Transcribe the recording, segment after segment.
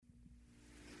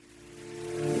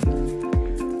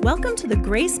Welcome to the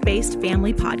Grace-Based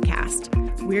Family Podcast.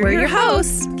 We're your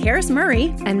hosts, Karis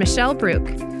Murray and Michelle Brook.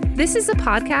 This is a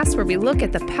podcast where we look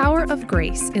at the power of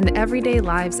grace in the everyday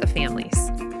lives of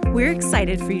families. We're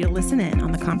excited for you to listen in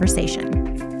on the conversation.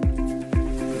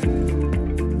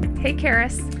 Hey,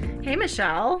 Karis. Hey,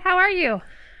 Michelle. How are you?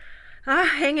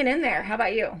 Hanging in there. How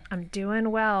about you? I'm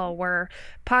doing well. We're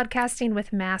podcasting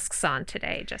with masks on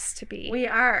today just to be We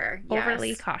are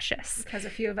overly cautious. Because a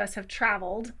few of us have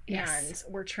traveled, Yes.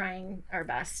 and we're trying our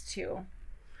best to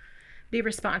be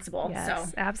responsible.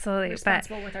 Yes, So absolutely.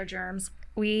 responsible with our germs.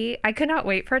 I could not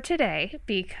wait for today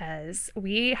because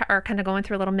we are kind of going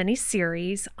through a little mini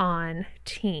series on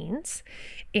teens,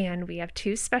 and we have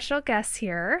two special guests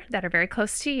here that are very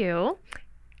close to you.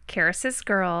 Karis's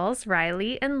girls,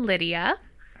 Riley and Lydia.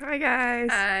 Hi, guys.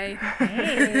 Hi.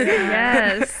 Hey.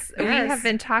 Yes. We have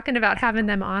been talking about having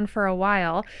them on for a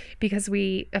while because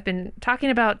we have been talking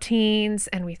about teens,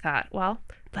 and we thought, well,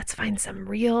 let's find some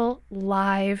real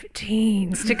live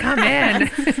teens to come in.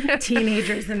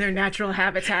 Teenagers in their natural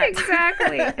habitat.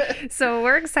 Exactly. So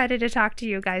we're excited to talk to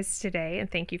you guys today, and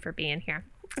thank you for being here.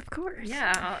 Of course.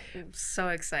 Yeah, I'm so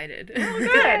excited.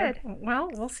 Good. Well,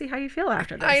 we'll see how you feel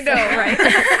after this. I know, right?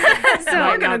 So we're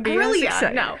Might gonna not be grill as you.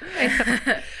 exciting. No.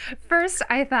 First,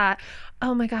 I thought,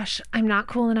 oh my gosh, I'm not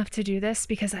cool enough to do this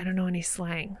because I don't know any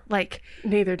slang. Like,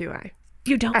 Neither do I.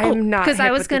 you don't? I'm not because I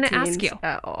hip was with the going to ask teens you.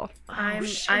 at all. I'm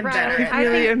Right. better. I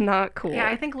Really think- am not cool. Yeah,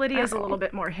 I think Lydia's a little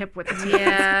bit more hip with the teens.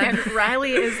 Yeah. And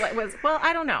Riley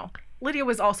I don't know. Lydia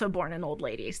was also born an old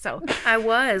lady, so. I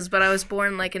was, but I was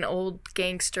born like an old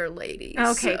gangster lady.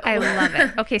 Okay, so- I love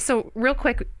it. Okay, so real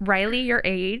quick, Riley, your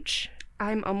age,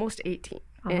 I'm almost 18.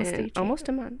 Almost in 18. Almost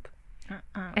a month.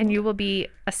 and you will be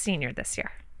a senior this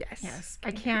year. Yes. I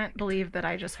can't believe that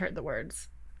I just heard the words,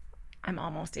 I'm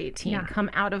almost 18, Yeah. come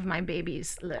out of my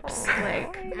baby's lips.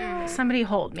 Somebody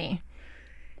hold me.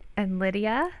 And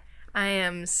Lydia, I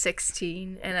am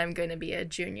 16 and I'm going to be a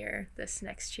junior this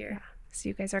next year. so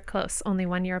you guys are close, only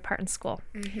 1 year apart in school.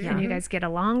 Yeah. And you guys get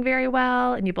along very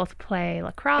well, and you both play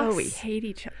lacrosse. Oh, we hate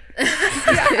each other.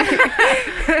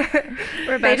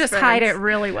 They just hide it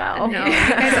really well. No, you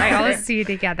guys, I always see you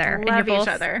together. And Love you're each both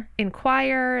other. in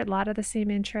choir, a lot of the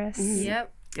same interests.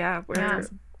 Yep. Yeah, we're Yeah.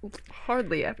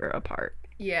 hardly ever apart,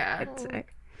 Yeah. I'd say.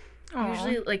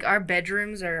 Usually, like, our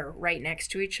bedrooms are right next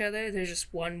to each other. There's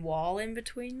just one wall in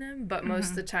between them, but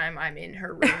most of the time I'm in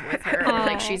her room with her. Or,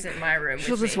 like, she's in my room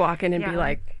She'll with just me. walk in and Yeah. be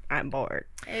like, I'm bored.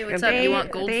 Hey, what's They- up? You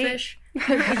want goldfish?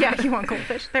 Yeah, you want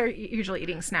goldfish. They're usually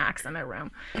eating snacks in their room,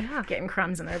 Yeah. getting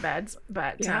crumbs in their beds.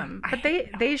 But Yeah. but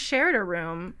they shared a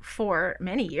room for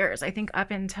many years. I think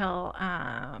up until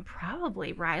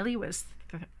probably Riley was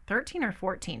 13 or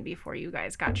 14 before you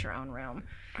guys got your own room.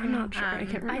 I'm not sure. I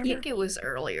can't I remember. think it was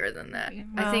earlier than that.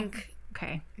 Well, I think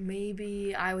Okay.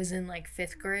 maybe I was in, like,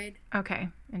 5th grade. Okay.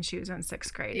 And she was in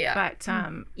 6th grade. Yeah. But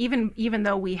even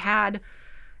though we had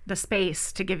the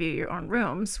space to give you your own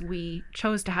rooms, we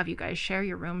chose to have you guys share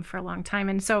your room for a long time.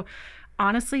 And so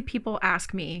honestly, people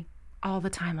ask me all the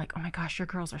time, like, oh my gosh, your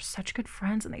girls are such good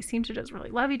friends and they seem to just really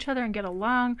love each other and get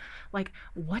along. Like,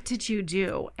 what did you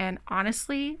do? And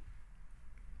honestly,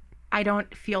 I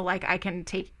don't feel like I can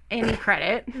take any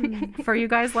credit for you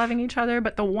guys loving each other.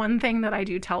 But the one thing that I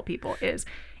do tell people is,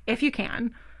 if you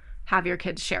can, have your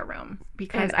kids share room,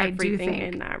 because And I do everything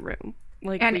think in that room.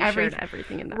 Like, And we every- shared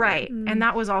everything in that right. room. And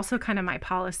that was also kind of my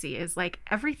policy, is like,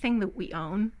 everything that we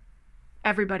own,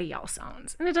 everybody else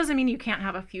owns. And it doesn't mean you can't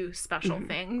have a few special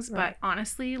things, but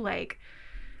honestly, like,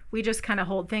 we just kind of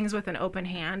hold things with an open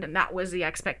hand, and that was the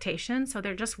expectation. So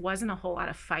there just wasn't a whole lot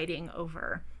of fighting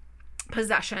over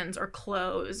possessions or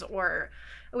clothes, or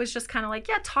it was just kind of like,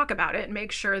 yeah, talk about it and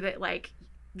make sure that, like,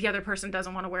 the other person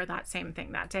doesn't want to wear that same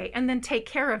thing that day, and then take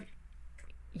care of,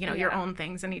 your own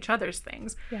things and each other's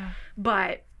things. Yeah.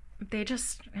 But they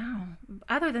just,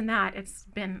 other than that, it's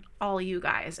been all you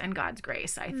guys and God's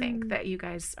grace, I think, that you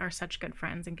guys are such good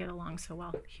friends and get along so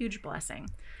well. Huge blessing.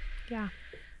 Yeah.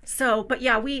 So, but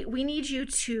yeah, we need you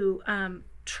to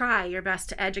try your best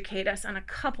to educate us on a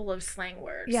couple of slang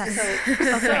words. Yes.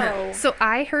 So So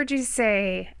I heard you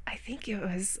say, I think it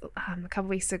was a couple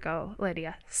weeks ago,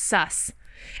 Lydia, sus.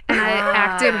 And I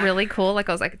acted really cool. Like,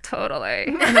 I was like, totally.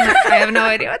 And then I have no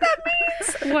idea what that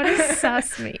means. What does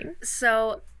sus mean?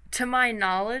 So, to my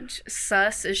knowledge,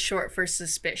 sus is short for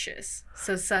suspicious.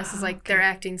 So sus is like they're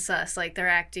acting sus, like they're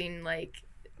acting like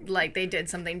they did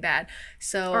something bad.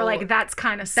 So or like, that's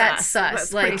kind of sus. that's sus.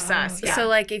 That's Like pretty sus. Yeah. So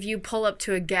like if you pull up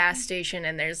to a gas station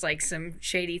and there's like some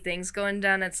shady things going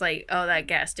down, it's like, oh, that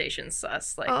gas station's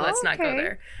sus. Like let's not go okay.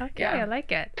 there. Okay, Yeah. I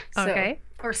like it. So- Okay.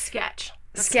 or sketch.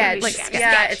 Sketch. pretty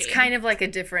Yeah, sketchy. it's kind of like a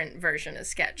different version of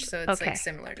sketch, so it's Okay. like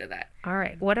similar to that. All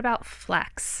right. What about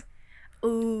flex?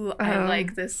 Ooh, I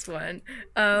like this one.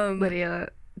 Lydia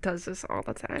does this all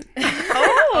the time.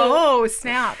 Oh,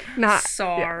 snap. Not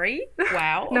Sorry.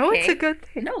 Wow. No, it's okay. a good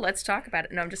thing. No, let's talk about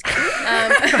it. No, I'm just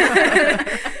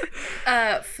kidding.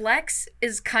 Flex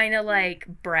is kind of like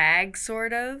brag,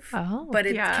 sort of. Oh. But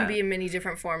it Yeah. can be in many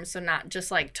different forms, so not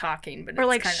just like talking, but Or it's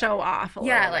like kinda, show off a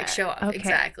Yeah, little like bit. show off. Okay.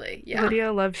 Exactly. Yeah.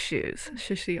 Lydia loves shoes,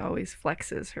 so she always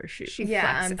flexes her shoes. Yeah,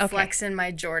 flex. I'm Okay. flexing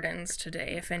my Jordans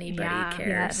today. If anybody Yeah. cares.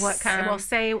 Yes. What kind of, we'll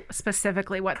say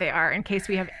specifically what they are in case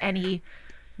we have any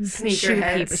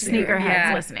Sneakerheads. sneakerheads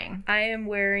Yeah. listening. I am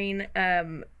wearing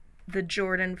the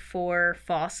Jordan 4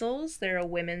 Fossils. They're a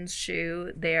women's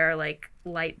shoe. They are like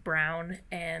light brown,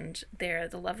 and they're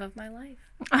the love of my life.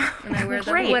 And I wear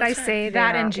them Great. all Would the I time. say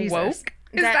That they are and Jesus. woke?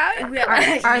 Is that?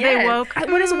 Are they Yes. woke?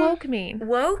 What does woke mean?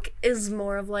 Woke is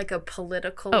more of like a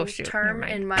political Oh, shoot. Never term,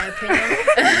 mind. in my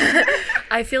opinion.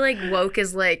 I feel like woke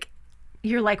is like,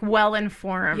 You're like well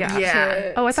informed. Yeah.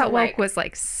 yeah. Oh, I thought So, woke like- was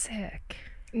like sick.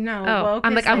 No, Oh, woke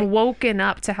I'm is like, I'm woken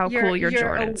up to how you're- cool your you're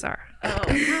Jordans a- are. Oh,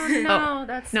 no,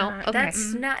 that's No, not. okay.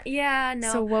 That's not, yeah,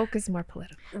 no. So woke is more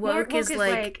political. woke is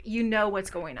like, you know what's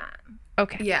going on,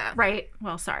 Okay. yeah. right?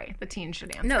 Well, sorry, the teen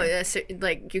should answer. No, that's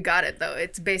like, you got it though.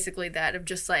 It's basically that of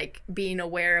just like being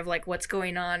aware of like what's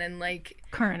going on and like,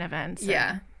 Current events.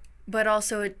 yeah. But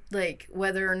also, it, like,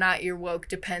 whether or not you're woke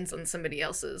depends on somebody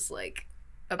else's like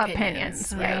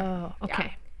opinions. Opinions, right. Oh,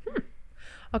 okay.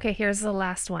 Okay, here's the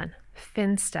last one.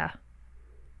 Finsta.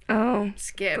 Oh,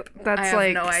 Skip. that's I have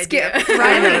like no idea. Skip.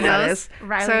 I know what that is.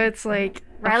 Riley. So it's like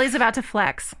Riley's about to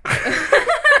flex.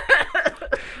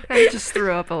 I just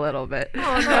threw up a little bit.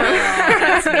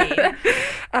 That's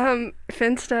mean.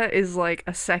 Finsta is like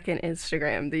a second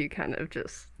Instagram that you kind of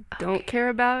just don't care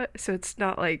about. So it's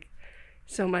not like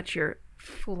so much you're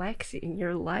flexing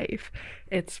your life.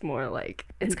 It's more like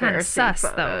It's kind of embarrassing sus,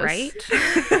 though, photos. right?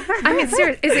 I mean,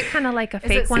 seriously, is it kind of like a it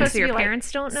fake one supposed so to your be, like,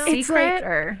 parents don't know? It's Secret like-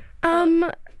 or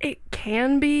It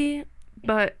can be,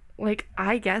 but like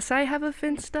I guess I have a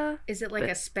Finsta. Is it like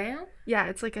a spam? Yeah,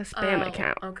 it's like a spam Oh,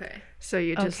 account. Okay. So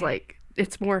you just Okay. like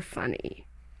it's more funny.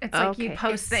 it's like you Okay.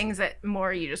 post things that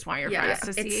more you just want your Yeah,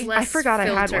 friends to it's see. less I forgot I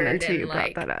had one filtered until you and, brought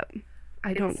like, that up.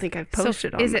 I don't think I've So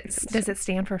posted on is my it? Finsta. Does it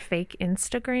stand for fake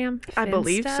Instagram? I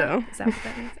believe Finsta? so. Is that what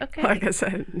that means? Okay. Like I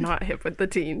said, not hip with the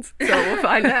teens. So we'll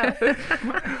find out. Well,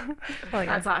 you're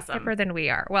That's awesome. hipper than we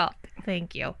are. Well,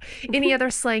 thank you. Any other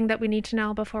slang that we need to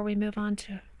know before we move on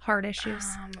to hard issues?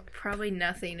 Probably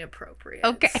nothing appropriate.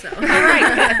 Okay. So. All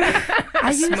right. I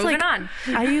use Moving like on.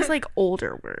 I use like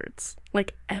older words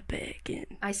like epic and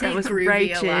I say that was groovy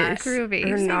righteous a lot. Groovy. or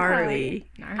You say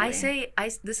gnarly, I say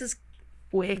this is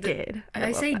wicked. I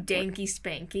love say that. danky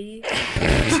spanky,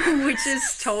 which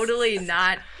is totally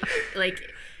not like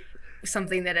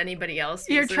something that anybody else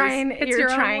You're uses. trying. It's You're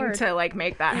your own trying word. to like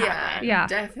make that Yeah, happen. Yeah. All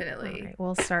definitely. right,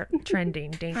 we'll start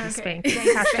trending. Danky Okay.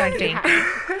 spanky. Hashtag danky.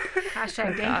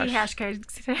 Hashtag gosh. danky.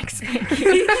 Hashtag spanky.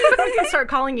 We can start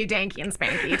calling you danky and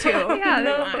spanky too. Yeah,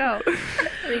 there we go.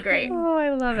 That'd be great. Oh,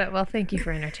 I love it. Well, thank you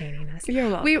for entertaining us. You're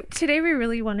welcome. Today we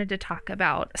really wanted to talk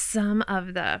about some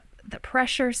of the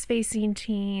pressures facing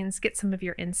teens, get some of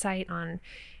your insight on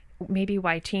maybe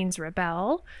why teens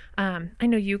rebel. I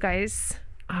know you guys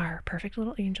are perfect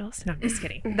little angels. No, I'm just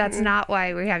kidding. That's not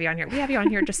why we have you on here. We have you on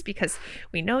here just because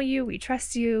we know you, we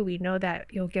trust you, we know that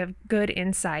you'll give good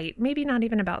insight, maybe not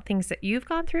even about things that you've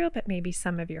gone through, but maybe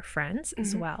some of your friends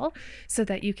as well, so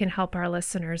that you can help our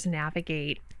listeners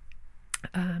navigate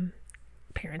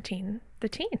parenting the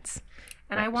teens.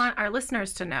 And I want our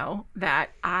listeners to know that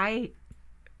I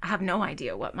have no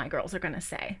idea what my girls are going to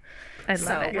say. I love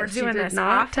So it. we're Yes, you doing did this not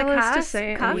off the tell us to cuff.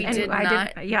 say it. cuff, We and did I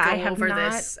not I go have over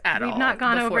not, this at we've all not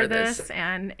gone before over this. this,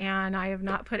 and I have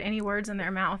not put any words in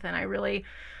their mouth. And I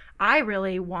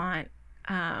really want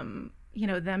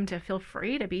them to feel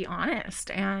free to be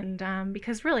honest, and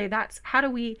because really that's how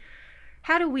do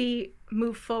we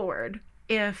move forward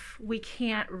if we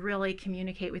can't really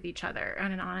communicate with each other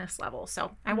on an honest level.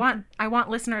 So I want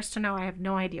listeners to know I have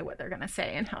no idea what they're going to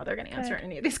say and how they're going to answer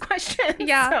any of these questions.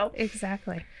 Yeah, So,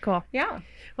 exactly. Cool. yeah.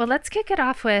 Well, let's kick it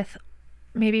off with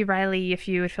maybe Riley, if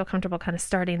you would feel comfortable kind of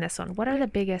starting this one. What are the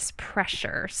biggest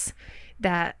pressures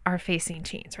that are facing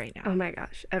teens right now? Oh my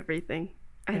gosh, everything.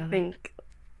 I Really? think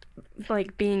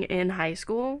like being in high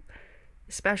school,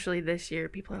 especially this year,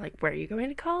 people are like, where are you going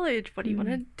to college? What do you want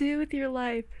to do with your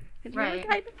life? And you're Right. like,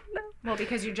 I don't know. Well,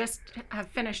 because you just have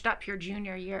finished up your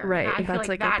junior year. Right, And I feel that's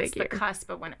like a that's big the year. cusp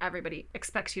of when everybody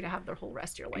expects you to have the whole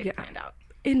rest of your life Yeah. planned out.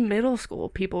 In middle school,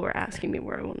 people were asking me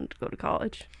where I wanted to go to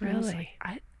college. And I was Really?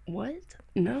 like, what?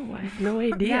 No, I have no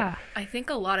idea. Yeah. I think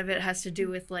a lot of it has to do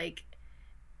with like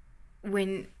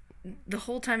when the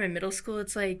whole time in middle school,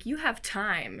 it's like you have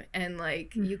time and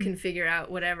like you can figure out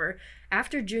whatever.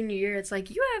 After junior year, it's like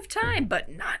you have time, but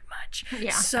not much.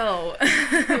 Yeah. So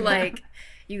like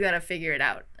you got to figure it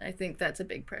out. I think that's a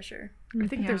big pressure. I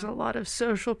think there's a lot of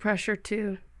social pressure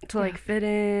too, to like fit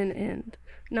in and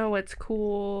know what's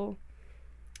cool.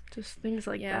 Just things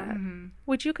like that.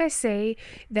 Would you guys say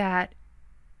that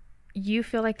you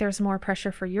feel like there's more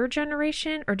pressure for your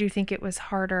generation, or do you think it was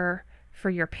harder for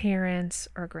your parents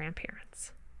or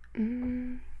grandparents?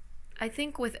 I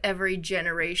think with every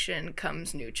generation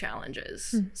comes new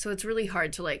challenges. So it's really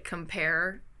hard to like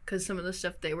compare because some of the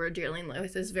stuff they were dealing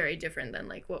with is very different than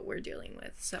like what we're dealing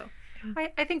with. So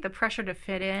I think the pressure to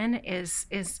fit in is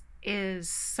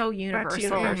so universal,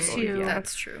 universal, to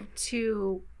that's true.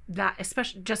 to that,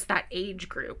 especially just that age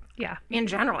group. Yeah. In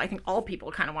general, I think all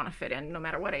people kind of want to fit in no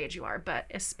matter what age you are, but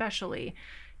especially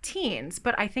teens.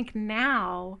 But I think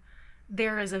now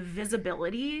there is a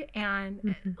visibility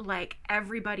and like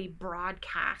everybody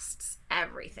broadcasts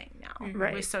everything now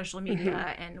Right. with social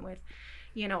media and with,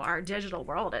 you know, our digital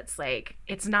world. It's like,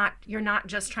 you're not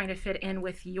just trying to fit in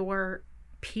with your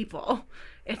people.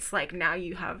 It's like now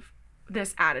you have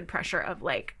this added pressure of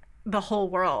like the whole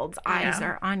world's eyes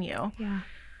are on you. Yeah.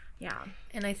 Yeah.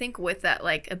 And I think with that,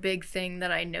 like a big thing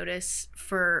that I notice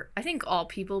for, I think all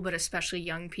people, but especially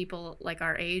young people like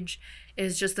our age,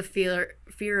 is just the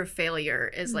fear of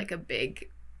failure is like a big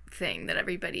thing that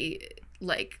everybody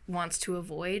like wants to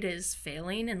avoid, is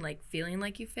failing and like feeling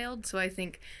like you failed. So I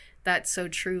think that's so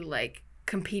true, like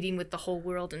competing with the whole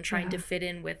world and trying to fit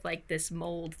in with like this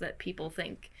mold that people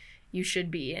think you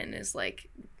should be in is like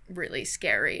really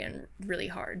scary and really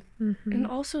hard. And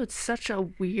also, it's such a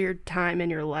weird time in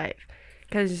your life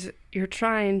because you're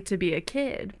trying to be a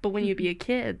kid, but when you be a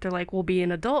kid, they're like, well, be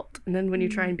an adult. And then when you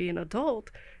try and be an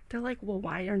adult, they're like, well,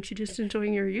 why aren't you just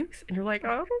enjoying your youth? And you're like,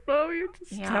 I don't know, you're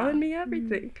just telling me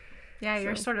everything. Yeah,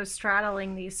 you're sort of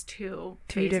straddling these two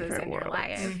phases different in your worlds.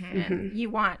 life. And you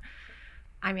want,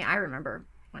 I mean, I remember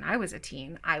when I was a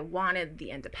teen, I wanted the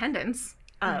independence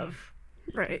of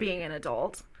Right. being an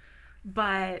adult.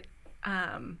 But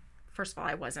first of all,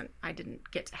 I didn't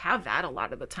get to have that a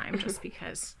lot of the time just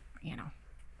because, you know,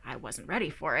 I wasn't ready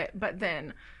for it. But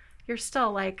then you're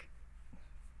still like,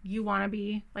 you want to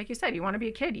be, like you said, you want to be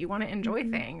a kid. You want to enjoy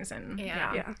things. And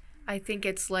Yeah. I think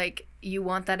it's like you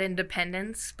want that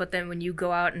independence, but then when you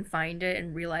go out and find it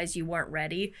and realize you weren't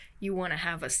ready, you want to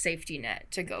have a safety net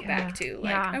to go back to. Like,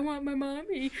 Yeah. I want my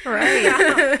mommy.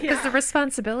 Right. Because the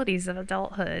responsibilities of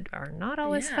adulthood are not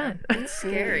always fun. It's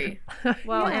scary.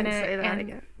 Well, Yeah, and, say that and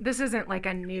again. this isn't like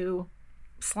a new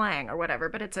slang or whatever,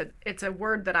 but it's a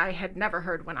word that I had never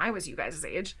heard when I was you guys'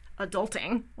 age.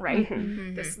 Adulting, right?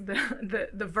 This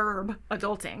the verb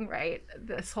adulting, right?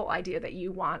 This whole idea that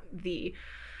you want the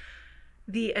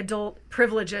adult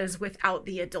privileges without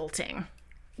the adulting.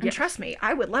 And trust me,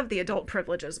 I would love the adult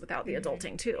privileges without the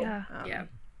adulting too. Yeah. Yeah.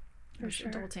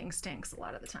 Adulting stinks a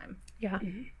lot of the time. Yeah.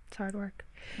 It's hard work.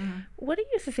 What do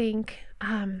you think?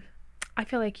 I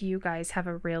feel like you guys have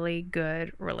a really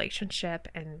good relationship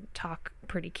and talk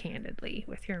pretty candidly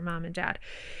with your mom and dad.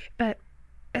 But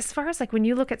as far as like when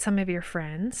you look at some of your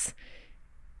friends,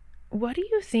 what do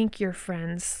you think your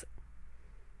friends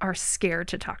are scared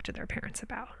to talk to their parents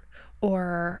about?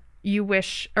 Or you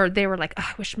wish, or they were like, oh,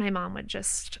 I wish my mom would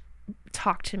just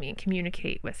talk to me and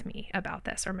communicate with me about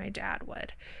this, or my dad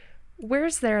would.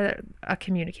 Where's there a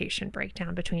communication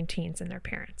breakdown between teens and their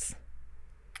parents?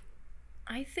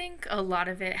 I think a lot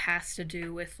of it has to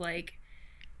do with like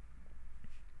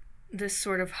this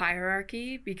sort of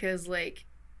hierarchy, because like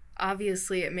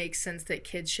obviously it makes sense that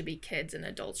kids should be kids and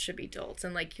adults should be adults,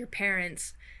 and like your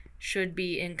parents should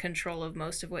be in control of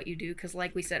most of what you do, because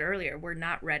like we said earlier, we're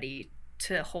not ready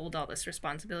to hold all this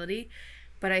responsibility.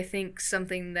 But I think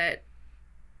something that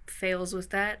fails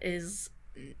with that is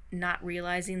not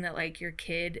realizing that like your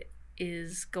kid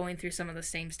is going through some of the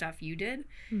same stuff you did.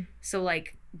 So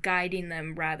like guiding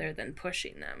them rather than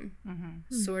pushing them,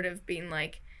 sort of being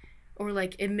like, or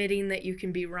like admitting that you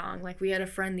can be wrong. Like we had a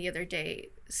friend the other day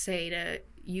say to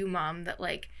you, Mom, that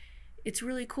like it's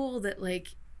really cool that like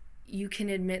you can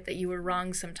admit that you were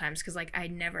wrong sometimes, because like I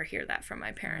never hear that from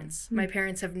my parents. My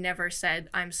parents have never said,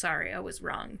 I'm sorry, I was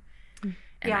wrong.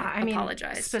 And I mean,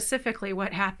 apologize. Specifically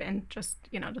what happened, just,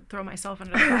 you know, to throw myself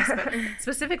under the bus, but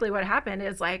specifically what happened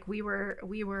is like we were,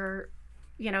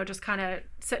 you know, just kind of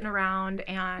sitting around,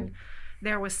 and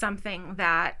there was something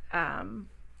that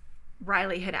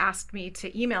Riley had asked me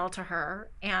to email to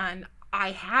her, and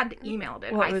I had emailed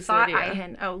it. What I was thought Lydia? I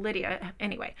had, Lydia,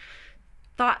 anyway.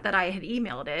 thought that I had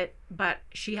emailed it, but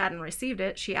she hadn't received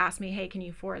it. She asked me, hey, can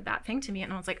you forward that thing to me?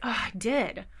 And I was like, oh, I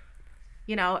did.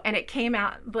 And it came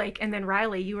out like, and then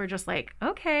Riley, you were just like,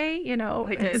 okay,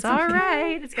 it's all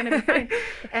right. It's going to be fine.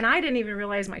 And I didn't even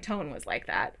realize my tone was like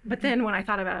that. But then when I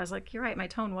thought about it, I was like, you're right. My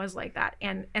tone was like that.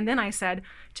 And then I said,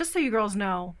 just so you girls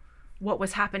know what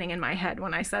was happening in my head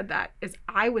when I said that is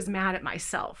I was mad at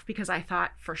myself because I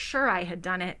thought for sure I had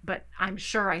done it, but I'm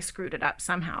sure I screwed it up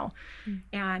somehow.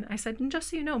 And I said, and just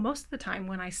so you know, most of the time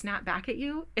when I snap back at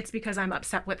you, it's because I'm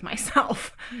upset with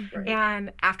myself. Right.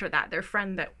 And after that, their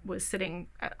friend that was sitting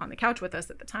on the couch with us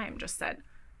at the time just said,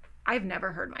 I've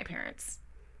never heard my parents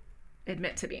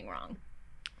admit to being wrong.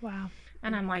 Wow.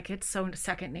 And I'm like, it's so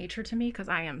second nature to me because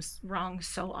I am wrong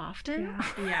so often.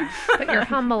 Yeah. But you're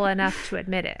humble enough to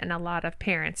admit it. And a lot of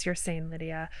parents, you're saying,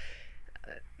 Lydia,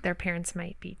 their parents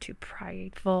might be too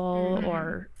prideful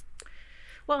or.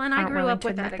 Well, and I grew willing up to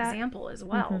with that admit that. example as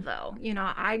well, though.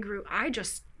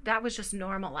 That was just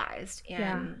normalized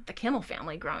in the Kimmel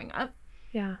family growing up.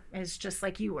 Yeah. It's just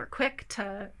like you were quick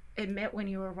to admit when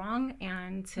you were wrong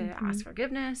and to ask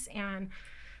forgiveness. And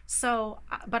so,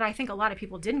 but I think a lot of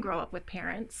people didn't grow up with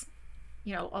parents.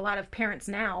 A lot of parents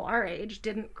now, our age,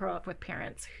 didn't grow up with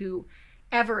parents who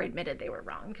ever admitted they were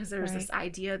wrong because there's this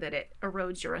idea that it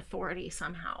erodes your authority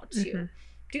somehow to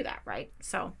do that, right?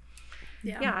 So,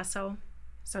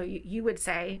 so you would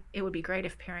say it would be great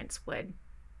if parents would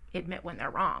admit when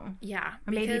they're wrong. Yeah.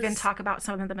 Or maybe even talk about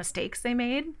some of the mistakes they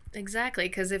made. Exactly,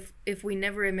 because if we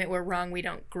never admit we're wrong, we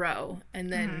don't grow. And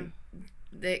then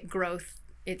the growth,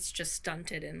 it's just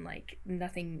stunted and like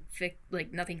nothing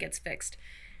gets fixed.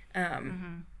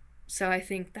 So I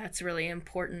think that's really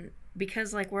important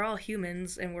because like we're all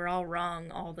humans and we're all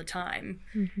wrong all the time.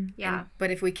 Yeah.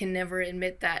 But if we can never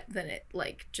admit that, then it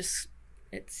like just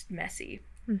it's messy.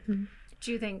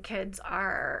 Do you think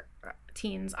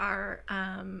teens are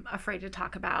afraid to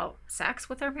talk about sex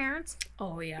with their parents?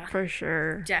 Oh yeah, For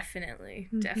sure. definitely.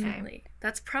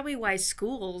 That's probably why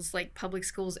schools, like public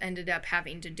schools, ended up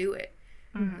having to do it.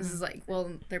 This is like, well,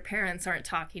 their parents aren't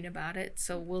talking about it,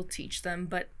 so we'll teach them.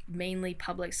 But mainly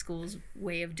public schools'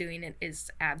 way of doing it is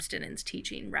abstinence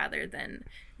teaching rather than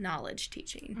knowledge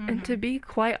teaching. And to be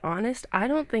quite honest, I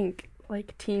don't think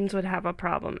like teens would have a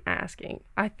problem asking.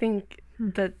 I think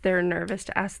that they're nervous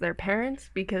to ask their parents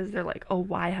because they're like, oh,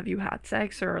 why have you had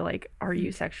sex? Or like, are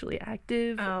you sexually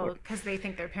active? Oh, because they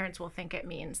think their parents will think it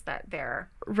means that they're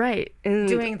Right. And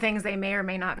doing things they may or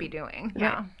may not be doing. Right.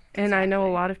 Yeah. And I know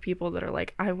a lot of people that are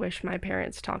like, I wish my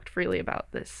parents talked freely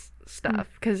about this stuff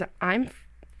because I'm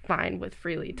fine with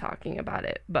freely talking about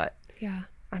it, but Yeah.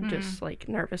 I'm just like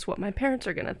nervous what my parents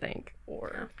are gonna think,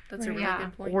 or That's a really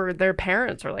good point. or their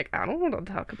parents are like, I don't want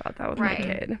to talk about that with my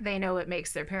kid. They know it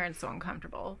makes their parents so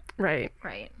uncomfortable. Right.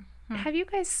 Right. Have you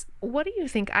guys, what do you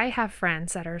think? I have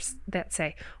friends that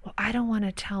say, well, I don't want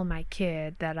to tell my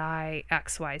kid that I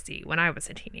XYZ when I was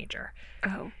a teenager.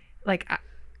 Oh.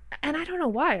 And I don't know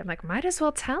why. I'm like, might as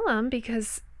well tell them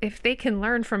because if they can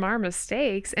learn from our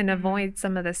mistakes and avoid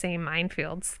some of the same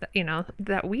minefields that,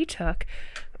 that we took,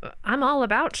 I'm all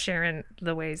about sharing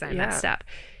the ways I messed up.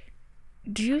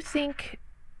 Do you think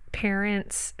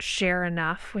parents share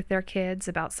enough with their kids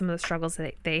about some of the struggles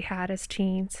that they had as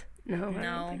teens? No, I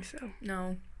don't think so.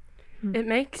 No. It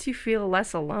makes you feel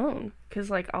less alone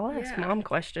because like I'll ask mom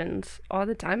questions all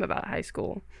the time about high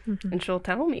school and she'll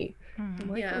tell me. I'm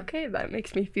like, okay, that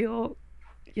makes me feel,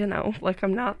 like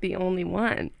I'm not the only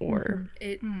one. Or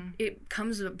It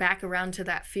comes back around to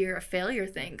that fear of failure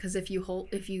thing because if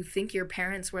you think your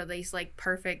parents were these like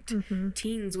perfect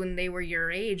teens when they were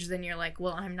your age, then you're like,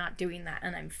 well, I'm not doing that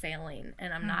and I'm failing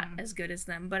and I'm not as good as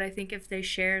them. But I think if they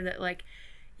share that like,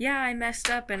 yeah, I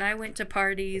messed up and I went to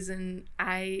parties and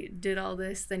I did all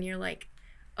this, then you're like,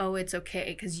 oh, it's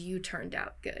okay because you turned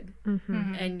out good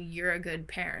and you're a good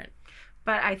parent.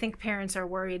 But I think parents are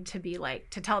worried to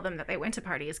tell them that they went to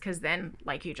parties because then,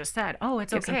 like you just said, oh,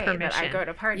 it's Gives them okay that I permission. go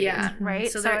to parties,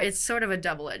 right? So it's sort of a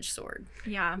double-edged sword.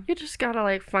 Yeah. you just gotta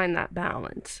like find that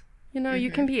balance. You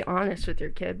can be honest with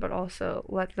your kid, but also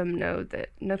let them know that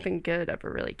nothing good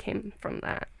ever really came from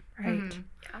that. Right.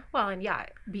 Well, and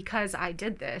because I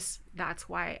did this, that's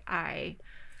why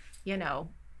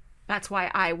that's why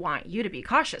I want you to be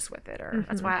cautious with it, or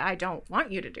that's why I don't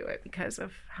want you to do it because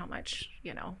of how much,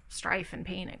 strife and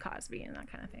pain it caused me and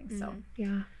that kind of thing. So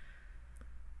Yeah.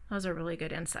 those are really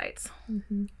good insights.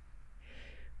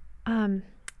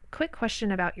 Quick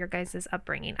question about your guys'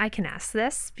 upbringing. I can ask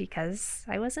this because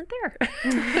I wasn't there.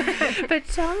 But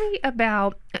tell me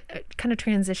about kind of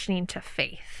transitioning to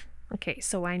faith. Okay,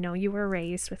 so I know you were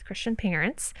raised with Christian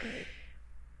parents. Right.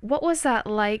 What was that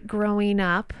like growing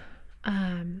up?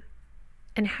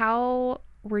 And how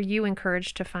were you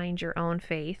encouraged to find your own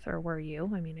faith, or were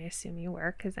you? I mean, I assume you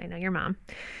were because I know your mom.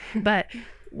 But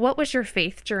what was your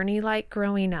faith journey like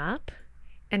growing up?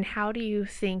 And how do you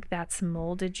think that's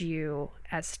molded you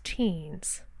as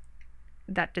teens,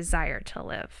 that desire to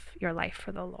live your life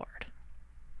for the Lord?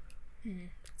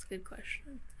 That's a good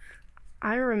question.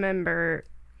 I remember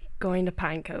going to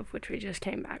Pine Cove, which we just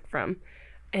came back from,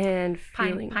 and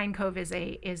feeling Pine Cove is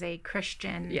a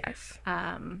Christian yes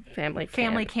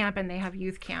family camp, and they have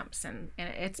youth camps, and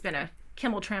it's been a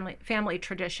Kimball family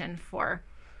tradition for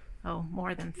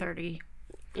more than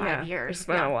 35 years. It's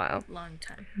been a while. Long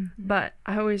time. But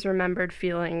I always remembered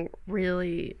feeling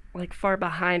really like far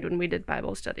behind when we did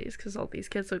Bible studies, because all these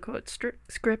kids would quote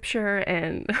scripture,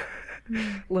 and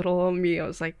little old me, I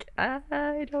was like,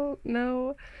 I don't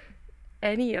know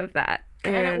any of that.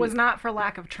 And it was not for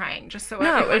lack of trying, just so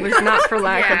no, it was not for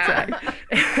lack of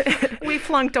trying. We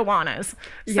flunked Awanas.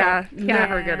 So,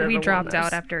 never good at We Awanas. dropped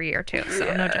out after a year too,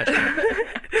 so no judgment.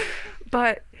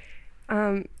 But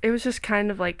it was just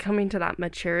kind of like coming to that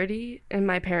maturity, and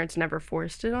my parents never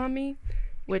forced it on me,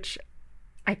 which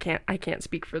I can't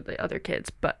speak for the other kids,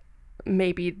 but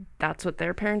maybe that's what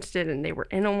their parents did, and they were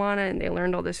in Awana and they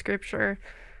learned all this scripture.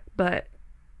 But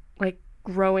like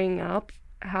growing up,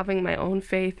 having my own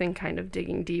faith and kind of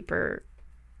digging deeper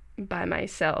by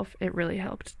myself, it really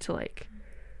helped to like,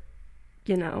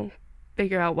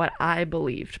 figure out what I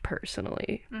believed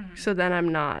personally. So then I'm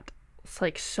not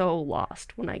like so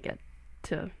lost when I get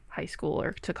to high school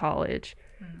or to college,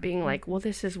 being like, well,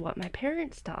 this is what my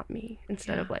parents taught me,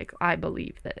 instead of like, I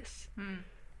believe this.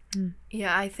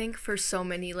 Yeah, I think for so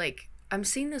many, like, I'm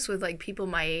seeing this with like people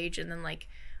my age, and then like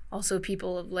also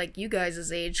people of like you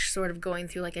guys' age sort of going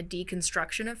through like a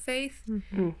deconstruction of faith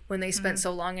when they spent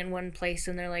so long in one place,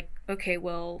 and they're like, okay,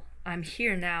 well, I'm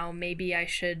here now, maybe I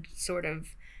should sort of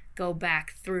go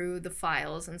back through the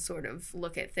files and sort of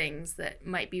look at things that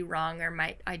might be wrong, or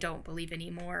I don't believe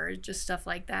anymore, or just stuff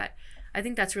like that. I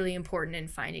think that's really important in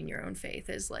finding your own faith,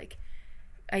 is like,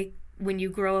 when you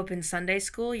grow up in Sunday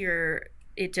school,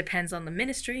 it depends on the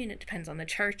ministry, and it depends on the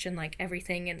church, and like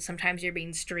everything, and sometimes you're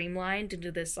being streamlined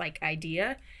into this like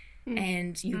idea,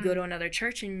 and you go to another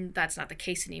church and that's not the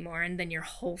case anymore, and then your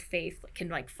whole faith can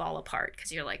like fall apart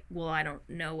because you're like, well, I don't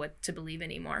know what to believe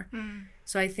anymore.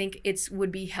 So I think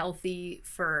would be healthy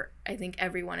for, I think,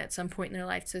 everyone at some point in their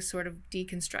life to sort of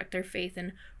deconstruct their faith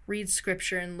and read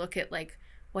scripture and look at like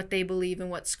what they believe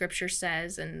and what scripture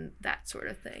says and that sort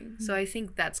of thing. So I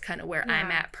think that's kind of where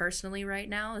I'm at personally right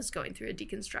now, is going through a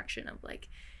deconstruction of like,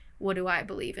 what do I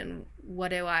believe and what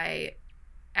do I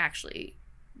actually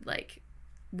like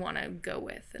want to go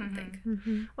with and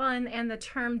think. Well, and the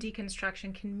term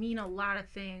deconstruction can mean a lot of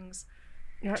things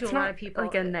to It's a lot not of people.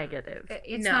 like a negative.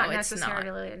 It's No, not it's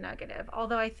necessarily a negative.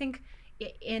 Although I think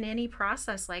in any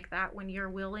process like that, when you're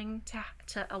willing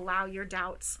to allow your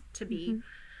doubts to be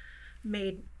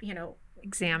made,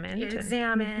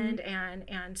 Examined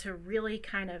and to really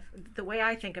kind of, the way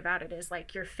I think about it is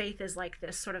like your faith is like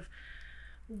this sort of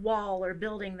wall or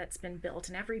building that's been built,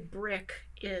 and every brick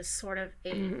is sort of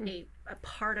a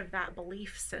part of that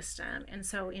belief system. And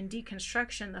so in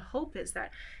deconstruction, the hope is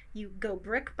that you go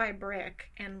brick by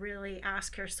brick and really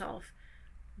ask yourself,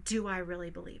 do I really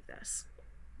believe this?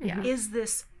 Is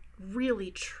this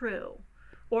really true?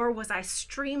 Or was I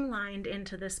streamlined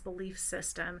into this belief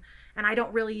system and I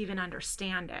don't really even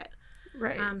understand it?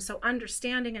 Right. So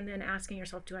understanding and then asking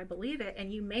yourself, do I believe it?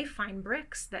 And you may find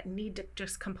bricks that need to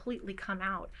just completely come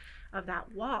out of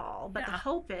that wall. But the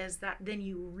hope is that then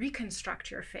you reconstruct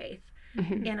your faith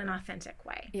in an authentic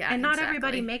way. Yeah, and not exactly.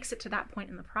 everybody makes it to that point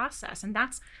in the process. And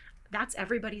that's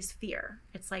everybody's fear.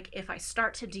 It's like, if I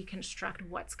start to deconstruct,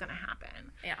 what's going to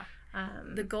happen? Yeah.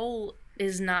 The goal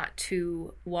is not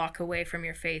to walk away from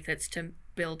your faith. It's to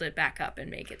build it back up and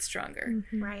make it stronger.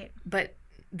 Right. But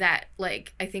that,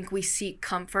 like, I think we seek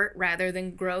comfort rather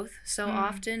than growth so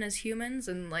often as humans,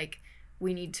 and like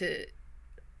we need to,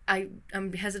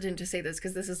 I'm hesitant to say this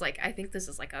because this is like, I think this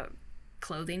is like a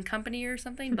clothing company or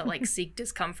something, but like seek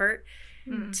discomfort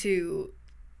to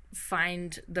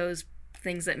find those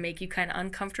things that make you kind of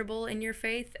uncomfortable in your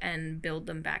faith and build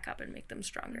them back up and make them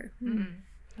stronger.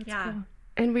 Yeah. cool.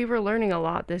 And we were learning a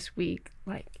lot this week.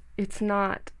 Like, it's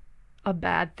not a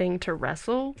bad thing to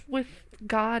wrestle with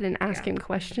God and ask him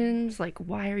questions like,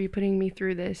 why are you putting me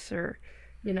through this? Or,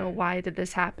 why did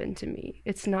this happen to me?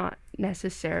 It's not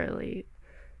necessarily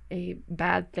a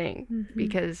bad thing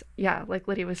because, like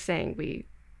Lydia was saying, we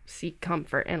seek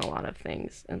comfort in a lot of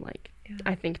things. And like,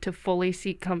 I think to fully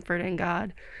seek comfort in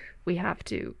God, we have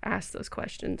to ask those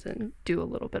questions and do a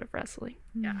little bit of wrestling.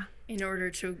 Yeah. In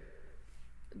order to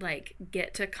like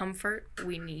get to comfort,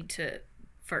 we need to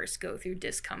first go through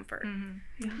discomfort.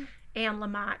 Anne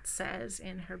Lamott says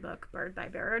in her book Bird by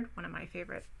Bird, one of my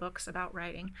favorite books about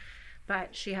writing,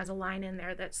 but she has a line in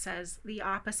there that says the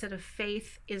opposite of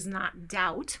faith is not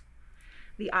doubt,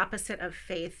 the opposite of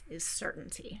faith is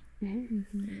certainty.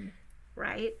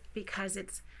 Right? Because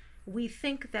we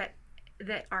think that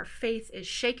our faith is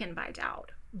shaken by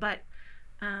doubt, but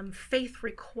faith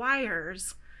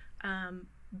requires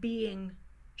being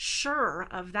sure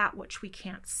of that which we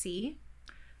can't see.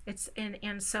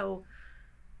 And so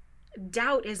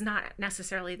doubt is not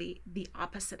necessarily the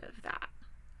opposite of that.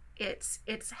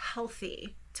 It's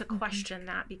healthy to question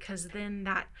that, because then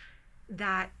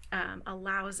that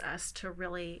allows us to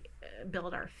really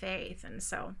build our faith. And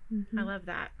so I love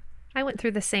that. I went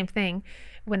through the same thing.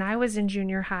 When I was in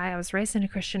junior high, I was raised in a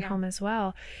Christian home as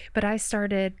well, but I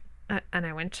started, and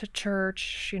I went to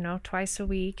church, twice a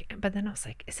week, but then I was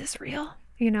like, is this real?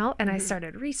 And I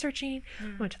started researching.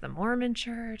 I went to the Mormon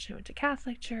church, I went to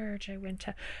Catholic church, I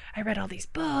read all these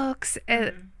books.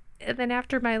 And then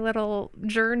after my little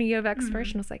journey of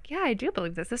exploration, I was like, yeah, I do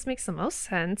believe this. This makes the most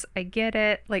sense. I get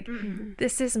it. Like,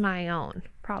 this is my own,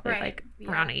 probably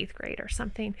around 8th grade or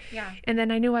something. Yeah. And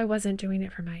then I knew I wasn't doing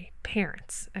it for my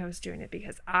parents. I was doing it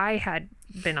because I had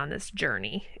been on this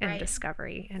journey and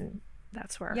discovery. And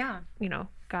that's where,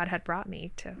 God had brought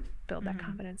me to build that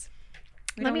confidence.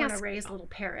 We don't want to raise little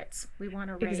parrots. We want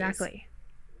to raise. Exactly.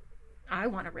 I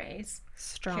want to raise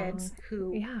strong kids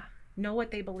who know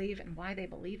what they believe and why they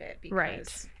believe it.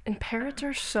 Because And parrots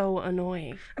are so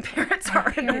annoying. Parrots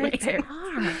are annoying.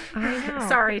 I know.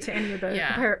 Sorry to any of the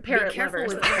parrot Be careful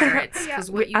lovers. with parrots,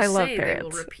 because what you I love say, parrots. they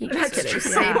will repeat. That's So if you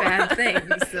true. say bad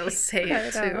things, they'll say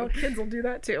it I too. know, kids will do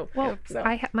that too. Well, So.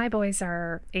 my boys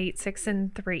are 8, 6,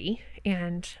 and 3,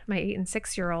 and my 8 and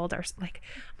 6-year-old are like,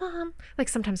 Mom, like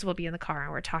sometimes we'll be in the car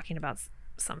and we're talking about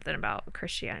something about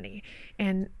Christianity,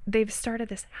 and they've started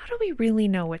this, how do we really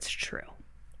know what's true?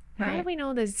 How do we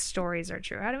know these stories are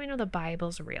true? How do we know the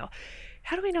Bible's real?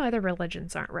 How do we know other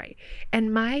religions aren't right?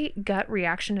 And my gut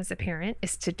reaction as a parent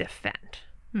is to defend.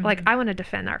 Like, I want to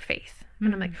defend our faith.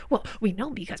 And I'm like, well, we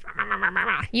know because,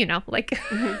 like,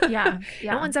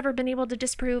 no one's ever been able to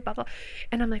disprove, blah, blah.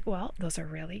 And I'm like, well, those are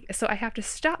really, so I have to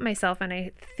stop myself. And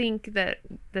I think that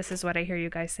this is what I hear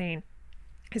you guys saying,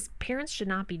 is parents should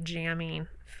not be jamming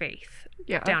faith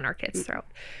down our kids' throat.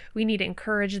 We need to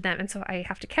encourage them. And so I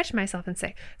have to catch myself and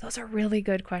say, those are really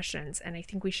good questions. And I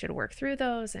think we should work through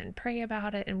those and pray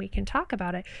about it, and we can talk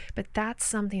about it. But that's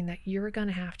something that you're going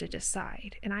to have to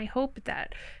decide. And I hope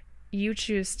that you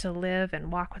choose to live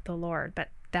and walk with the Lord. But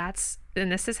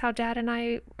and this is how Dad and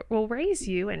I will raise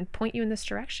you and point you in this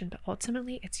direction. But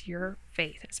ultimately, it's your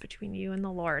faith. It's between you and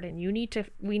the Lord, and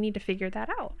we need to figure that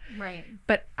out. Right.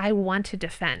 But I want to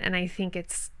defend, and I think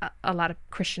it's a lot of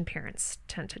Christian parents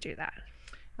tend to do that.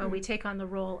 Well, we take on the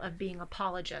role of being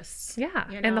apologists. Yeah,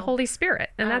 and the Holy Spirit,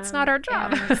 and that's not our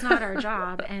job. And it's not our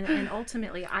job, and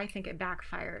ultimately, I think it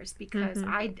backfires, because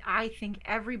I think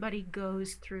everybody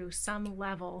goes through some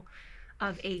level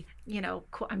of a,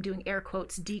 I'm doing air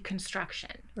quotes,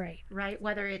 deconstruction. Right?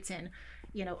 Whether it's in,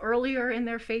 earlier in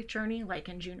their faith journey, like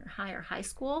in junior high or high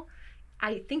school.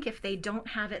 I think if they don't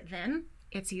have it then,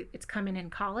 it's coming in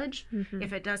college.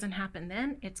 If it doesn't happen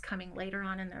then, it's coming later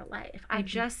on in their life. I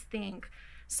just think,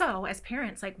 so as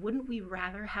parents, like, wouldn't we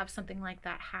rather have something like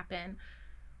that happen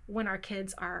when our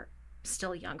kids are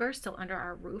still younger, still under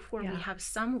our roof, where we have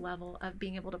some level of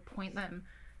being able to point them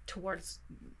towards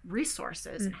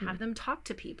resources and have them talk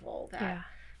to people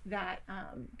that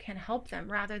can help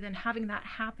them, rather than having that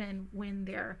happen when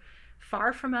they're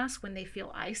far from us, when they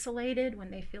feel isolated,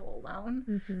 when they feel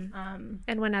alone.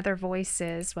 And when other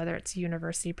voices, whether it's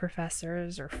university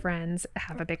professors or friends,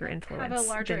 have a bigger influence, have a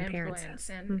larger than parents influence.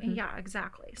 And yeah,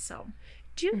 exactly. So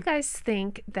do you guys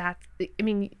think that, I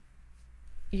mean,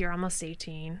 you're almost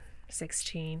 18,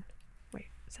 16, wait,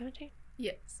 17?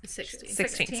 Yes, 16.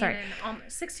 16, sorry.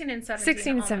 16 and 17.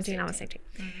 16 and 17, almost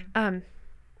 18.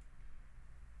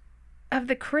 Of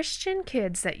the Christian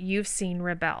kids that you've seen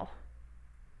rebel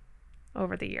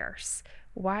over the years,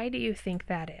 why do you think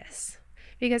that is?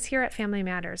 Because here at Family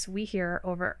Matters, we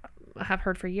have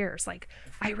heard for years, like,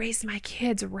 I raised my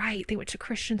kids right. They went to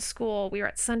Christian school. We were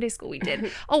at Sunday school. We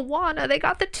did Awana. They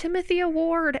got the Timothy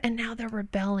Award, and now they're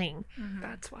rebelling.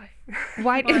 That's why.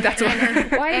 Why? That's why.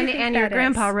 Why? And your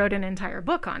grandpa wrote an entire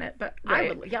book on it. But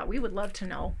we would love to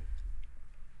know.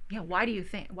 Yeah, why do you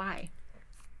think? Why?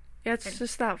 Yeah, it's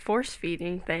just that force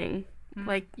feeding thing.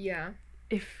 Like, Yeah.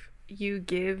 if you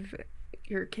give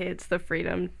your kids the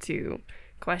freedom to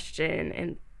question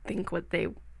and think what they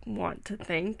want to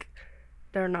think,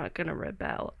 they're not going to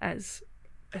rebel as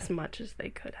as much as they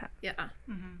could have. Yeah.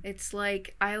 It's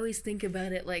like, I always think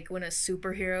about it like when a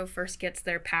superhero first gets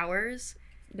their powers.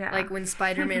 Yeah. Like when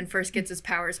Spider-Man first gets his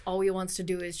powers, all he wants to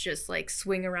do is just like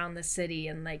swing around the city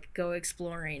and like go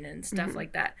exploring and stuff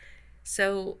like that.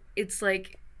 So it's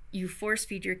like you force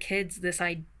feed your kids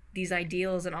these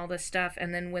ideals and all this stuff,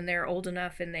 and then when they're old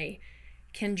enough and they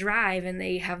can drive and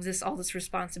they have all this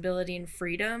responsibility and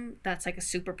freedom, that's like a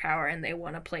superpower, and they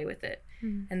want to play with it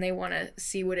and they want to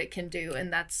see what it can do.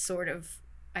 And that's sort of,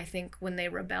 I think, when they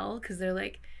rebel, because they're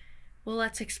like, well,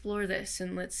 let's explore this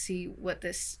and let's see what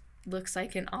this looks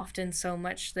like. And often so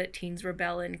much that teens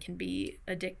rebel in can be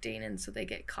addicting, and so they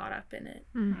get caught up in it.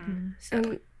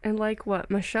 So And like what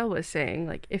Michelle was saying,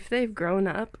 like if they've grown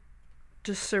up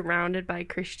just surrounded by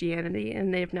Christianity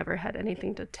and they've never had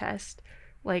anything to test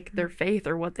like their faith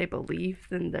or what they believe,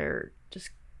 then they're just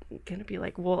gonna be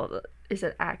like, well, is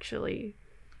it actually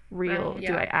real? Right,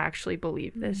 Do yeah. I actually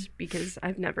believe this? Because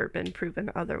I've never been proven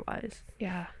otherwise.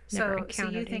 Yeah. So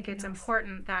you think it's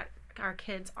important that our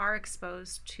kids are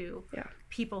exposed to Yeah.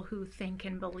 people who think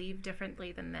and believe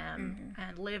differently than them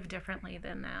and live differently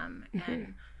than them,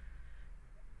 and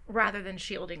rather than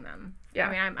shielding them. Yeah.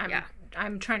 I mean,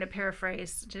 I'm trying to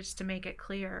paraphrase just to make it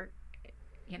clear.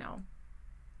 You know,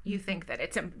 you think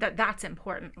that that's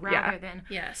important rather than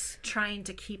yes. trying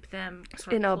to keep them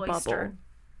sort In of a cloistered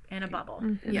in a bubble.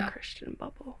 In Yeah. a Christian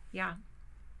bubble. Yeah.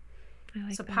 I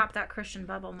like So that. pop that Christian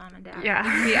bubble, mom and dad.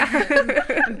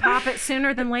 Yeah. And pop it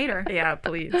sooner than later. Yeah,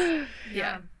 please.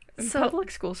 Yeah. And So-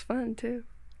 public school's fun too.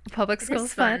 Public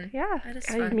school's fun. fun. Yeah. That is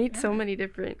I fun. meet so many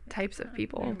different types of You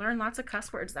people. learn lots of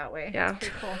cuss words that way. Yeah. It's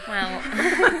pretty cool.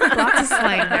 Well, Lots of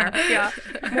slang there. Yeah.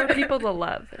 More people to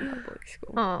love in public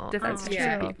school. Oh, Different that's types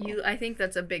yeah. of people. I think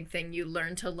that's a big thing. You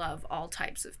learn to love all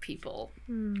types of people.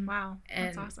 Wow.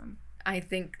 That's And- awesome. I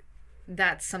think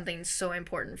that's something so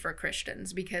important for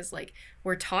Christians, because like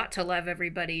we're taught to love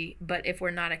everybody, but if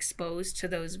we're not exposed to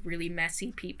those really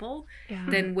messy people, Yeah.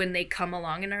 then when they come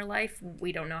along in our life,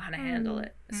 we don't know how to handle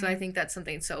it. So I think that's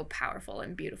something so powerful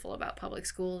and beautiful about public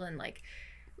school, and like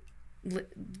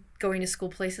going to school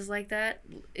places like that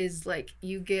is like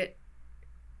you get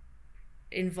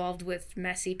involved with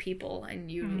messy people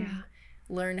and you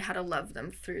learn how to love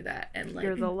them through that. And like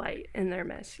You're the light in their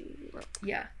messy world.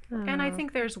 yeah. And I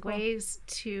think there's ways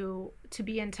to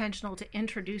be intentional to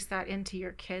introduce that into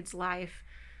your kids' life.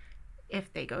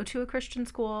 If they go to a Christian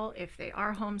school, if they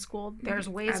are homeschooled, there's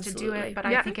ways to do Absolutely. it. But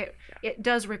Yeah. I think it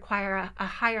does require a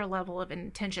higher level of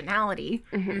intentionality.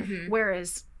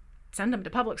 Whereas send them to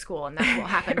public school and that will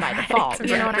happen by default.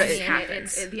 You know what I Right. mean?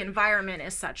 Happens. The environment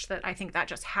is such that I think that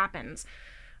just happens,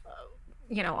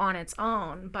 on its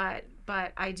own. But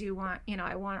I do want,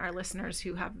 I want our listeners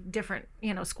who have different,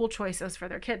 school choices for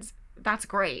their kids. That's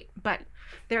great, but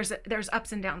there's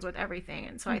ups and downs with everything,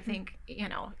 and so I think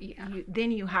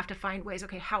then you have to find ways.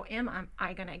 Okay, how am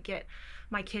I going to get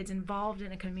my kids involved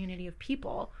in a community of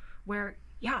people where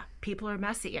people are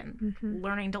messy, and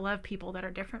learning to love people that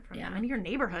are different from them, and your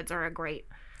neighborhoods are a great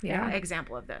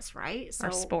example of this, right? So,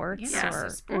 Or sports,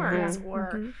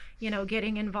 or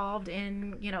getting involved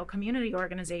in community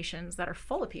organizations that are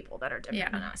full of people that are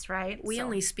different than us, right? We So-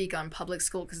 only speak on public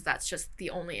school because that's just the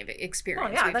only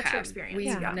experience yeah, we've that's had. your experience.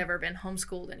 We've Yeah. never been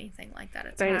homeschooled, anything like that.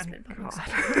 It's Thank always been public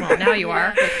school. Well, now you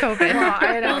are with COVID.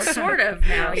 Well, sort of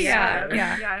now.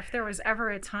 Yeah. If there was ever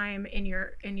a time in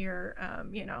your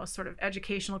sort of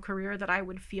educational career that I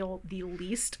would feel the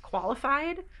least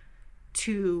qualified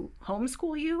to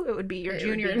homeschool you, it would be your It would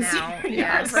junior be and now, senior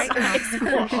yes. years, right? In high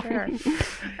school. Sure.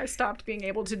 I stopped being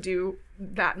able to do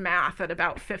that math at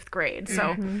about 5th grade.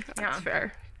 So That's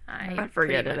fair. I forget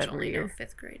pretty it much every only know year.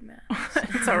 5th grade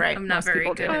math. it's all right. I'm not Most very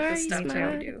people good do. at the Are stuff you I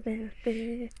a do.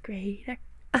 fifth grader?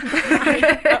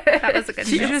 That was a good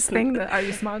Did you show. just sing the Are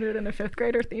You Smarter Than a 5th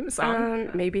Grader theme song?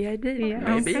 Maybe I did. Yeah.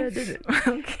 Maybe Okay. I didn't.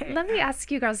 Okay. Let me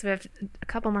ask you girls, we have a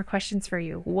couple more questions for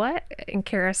you. What, and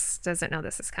Karis doesn't know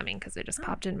this is coming because it just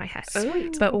popped in my head.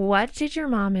 Sweet. But what did your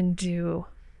mom and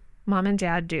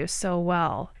dad do so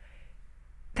well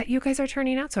that you guys are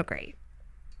turning out so great?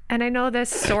 And I know this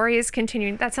story is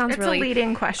continuing. That sounds It's really... a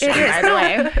leading question, It is. by the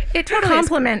way. It totally is.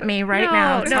 Compliment me right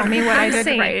now. Tell me what I I'm did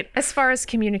saying, right. As far as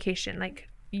communication, like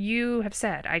you have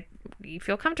said, we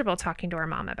feel comfortable talking to our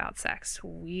mom about sex.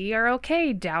 We are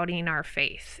okay doubting our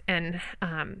faith and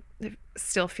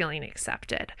still feeling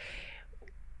accepted.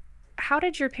 How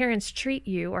did your parents treat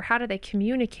you, or how do they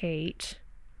communicate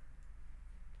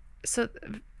so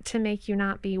to make you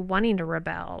not be wanting to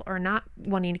rebel or not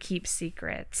wanting to keep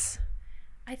secrets?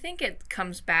 I think it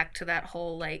comes back to that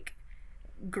whole like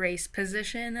grace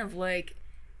position of like,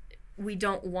 we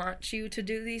don't want you to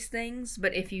do these things,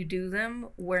 but if you do them,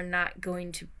 we're not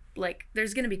going to like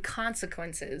there's going to be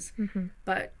consequences,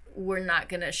 but we're not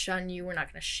going to shun you, we're not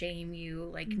going to shame you,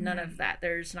 like none of that.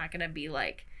 There's not going to be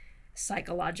like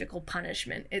psychological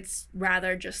punishment. It's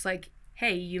rather just like,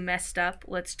 hey, you messed up,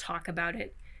 let's talk about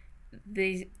it.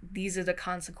 These are the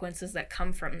consequences that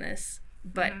come from this,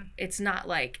 but it's not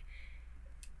like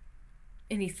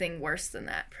anything worse than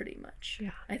that, pretty much.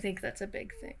 Yeah. I think that's a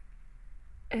big thing.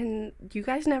 And you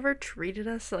guys never treated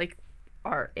us like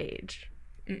our age,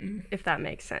 if that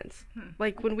makes sense.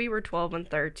 Like when we were 12 and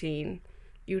 13,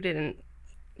 you didn't,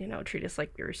 treat us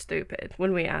like we were stupid.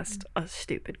 When we asked a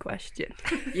stupid question,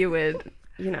 you would,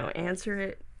 answer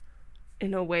it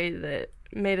in a way that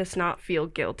made us not feel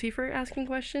guilty for asking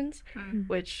questions,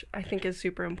 which I think is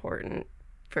super important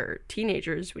for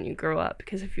teenagers when you grow up.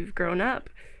 Because if you've grown up,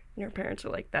 and your parents are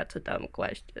like, that's a dumb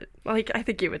question. Like, I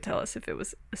think you would tell us if it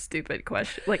was a stupid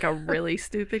question, like a really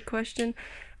stupid question.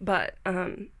 But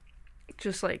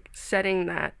just like setting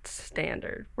that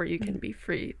standard where you can be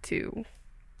free to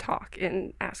talk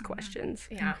and ask questions.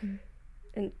 Yeah.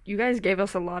 And you guys gave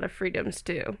us a lot of freedoms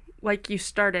too. Like, you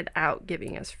started out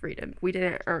giving us freedom. We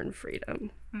didn't earn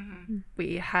freedom.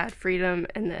 We had freedom,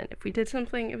 and then if we did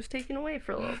something, it was taken away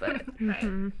for a little bit.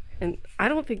 And I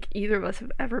don't think either of us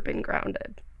have ever been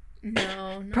grounded.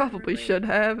 No, not Probably really. should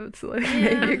have. It's like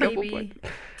maybe a couple maybe. points.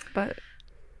 But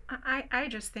I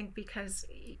just think because,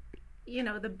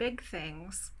 the big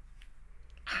things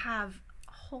have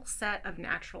a whole set of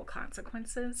natural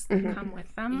consequences that come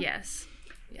with them. Yes.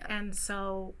 Yeah. And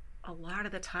so a lot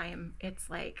of the time it's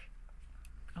like,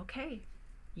 okay,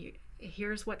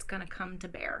 here's what's going to come to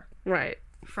bear right.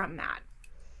 from that.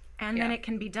 And then it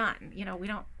can be done. We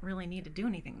don't really need to do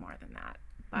anything more than that.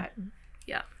 But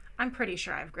Yeah. I'm pretty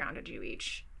sure I've grounded you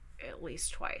each at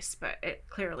least twice, but it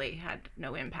clearly had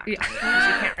no impact on you because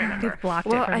you can't remember. They've blocked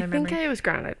Well, it from I their think memory. I was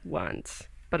grounded once,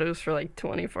 but it was for like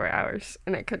 24 hours,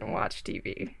 and I couldn't watch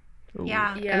TV.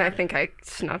 Yeah. Yeah. And I think I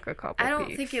snuck a couple I don't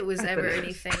peeks think it was at the ever news.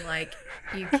 anything like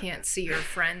you can't see your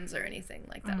friends or anything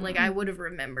like that. Like, I would have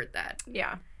remembered that.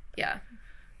 Yeah. Yeah.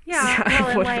 Yeah. I Well,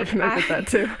 and would have remembered that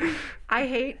too.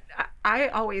 I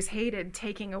always hated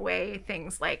taking away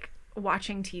things like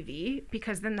watching TV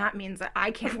because then that means that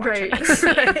I can't watch Right.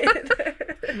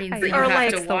 it. It means I that you know. Or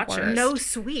have like to watch the it. worst. no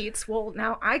sweets. Well,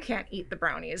 now I can't eat the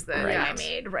brownies that I Right.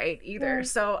 made, right? Either.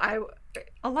 So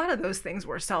a lot of those things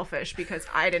were selfish because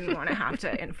I didn't want to have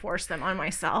to enforce them on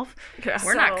myself.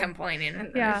 We're not So- complaining.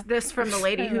 And Yeah. there's this from the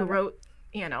lady who love it.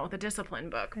 wrote, the discipline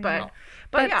book. know.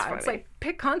 But That's yeah, it's funny. like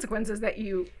pick consequences that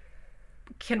you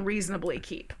can reasonably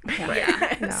keep.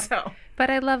 Yeah. No. So But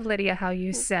I love, Lydia, how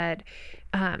you said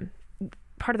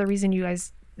part of the reason you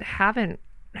guys haven't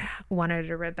wanted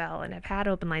to rebel and have had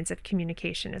open lines of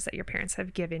communication is that your parents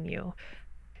have given you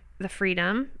the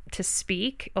freedom to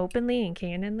speak openly and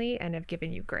candidly and have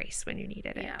given you grace when you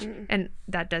needed it. Yeah. And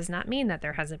that does not mean that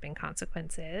there hasn't been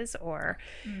consequences or,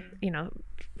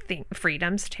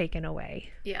 freedoms taken away.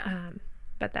 Yeah.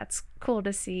 But that's cool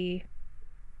to see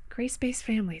grace-based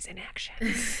families in action.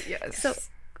 Yes. So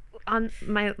on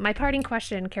my parting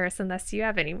question, Karis, unless you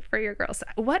have any for your girls,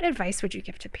 what advice would you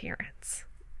give to parents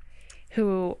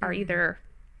who are either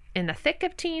in the thick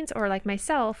of teens or like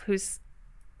myself, who's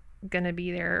going to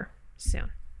be there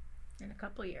soon? in a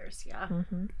couple years, yeah.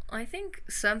 I think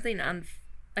something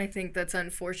I think that's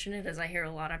unfortunate is I hear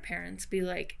a lot of parents be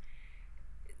like,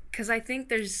 because I think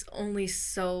there's only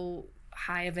so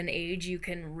high of an age you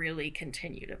can really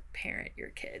continue to parent your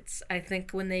kids. I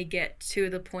think when they get to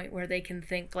the point where they can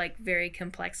think like very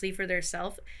complexly for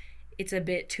themselves, it's a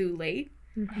bit too late.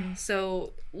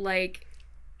 So like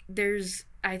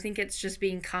I think it's just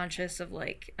being conscious of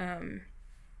like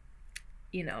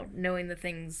knowing the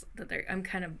things that I'm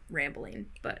kind of rambling,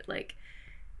 but like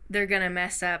they're gonna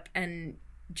mess up, and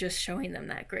just showing them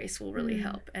that grace will really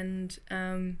help. And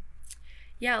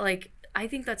like I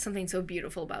think that's something so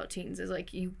beautiful about teens is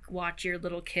like you watch your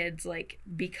little kids like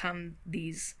become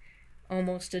these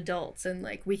almost adults, and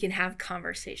like we can have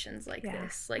conversations like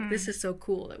this. Like this is so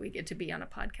cool that we get to be on a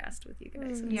podcast with you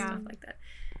guys and stuff like that,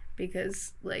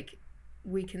 because like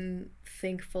we can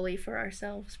think fully for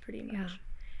ourselves pretty much. Yeah.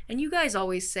 And you guys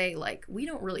always say like we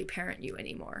don't really parent you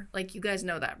anymore. Like you guys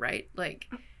know that, right? Like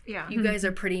Yeah. you guys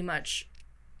are pretty much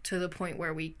to the point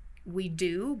where we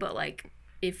do, but like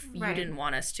if you Right. didn't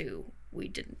want us to, we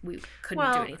couldn't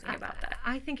Well, do anything about that.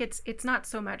 I think it's not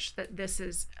so much that this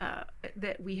is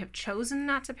that we have chosen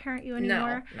not to parent you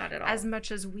anymore, No, not at all. as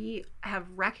much as we have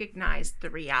recognized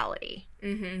the reality,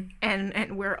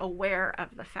 and we're aware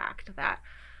of the fact that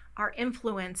our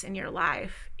influence in your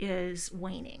life is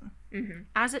waning,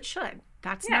 as it should.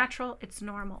 That's natural. It's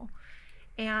normal,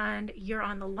 and you're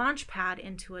on the launch pad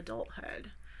into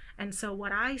adulthood. And so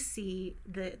what I see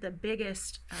the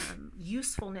biggest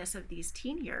usefulness of these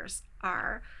teen years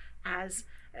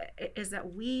is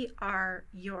that we are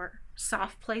your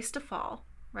soft place to fall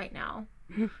right now.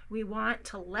 We want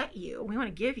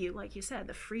to give you, like you said,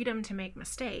 the freedom to make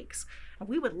mistakes. And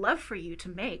we would love for you to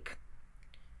make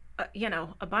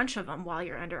a bunch of them while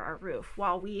you're under our roof,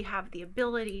 while we have the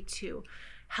ability to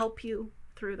help you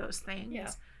through those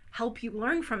things, help you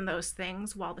learn from those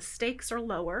things while the stakes are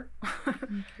lower,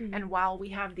 and while we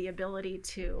have the ability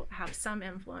to have some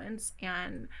influence,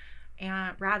 and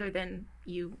rather than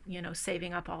you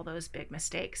saving up all those big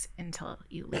mistakes until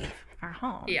you leave our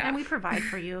home. And we provide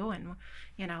for you, and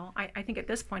I think at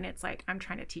this point it's like I'm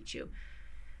trying to teach you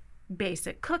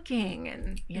basic cooking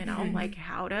and like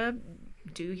how to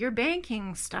do your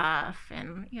banking stuff,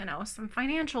 and some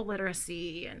financial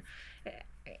literacy. And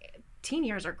teen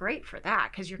years are great for that,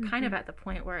 because you're kind of at the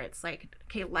point where it's like,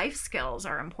 okay, life skills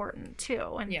are important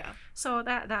too. And so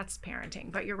that's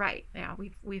parenting. But you're right,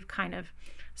 we've kind of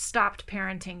stopped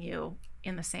parenting you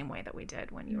in the same way that we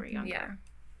did when you were younger.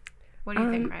 What do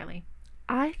you think, Riley?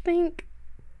 I think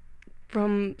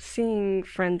from seeing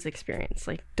friends experience,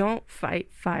 like, don't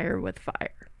fight fire with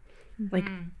fire. Like,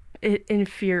 it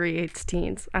infuriates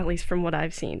teens, at least from what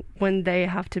I've seen, when they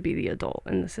have to be the adult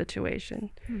in the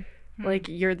situation. Like,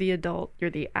 you're the adult, you're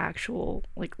the actual,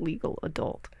 like, legal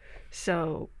adult.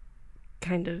 So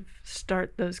kind of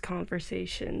start those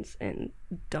conversations and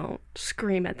don't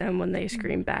scream at them when they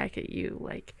scream back at you.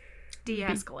 Like,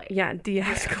 de-escalate.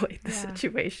 De-escalate the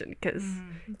situation, because,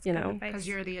 because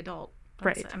you're the adult.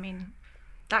 Right. I mean,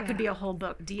 that could be a whole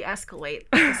book, de-escalate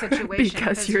the situation.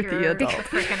 because you're the adult. The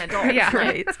freaking adult.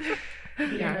 Right.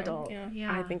 Be an adult.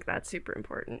 I think that's super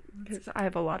important, because I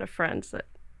have a lot of friends that,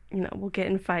 will get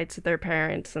in fights with their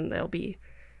parents, and they'll be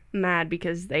mad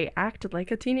because they acted like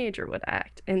a teenager would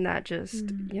act, and that just,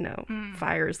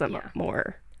 fires them up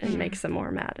more and makes them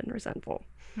more mad and resentful.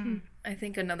 I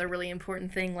think another really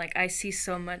important thing, like, I see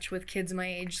so much with kids my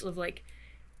age of, like,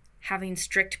 having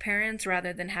strict parents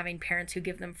rather than having parents who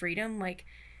give them freedom. Like,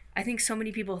 I think so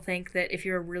many people think that if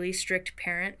you're a really strict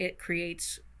parent, it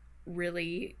creates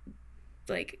really,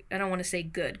 like, I don't want to say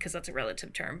good, because that's a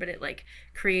relative term, but it, like,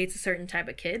 creates a certain type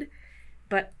of kid.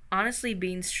 But honestly,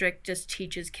 being strict just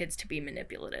teaches kids to be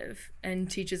manipulative and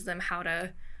teaches them how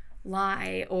to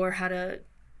lie or how to,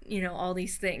 all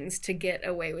these things to get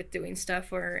away with doing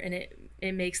stuff, and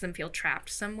it makes them feel trapped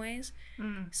some ways.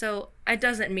 So it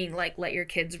doesn't mean, like, let your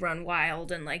kids run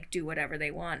wild and, like, do whatever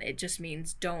they want. It just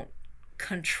means don't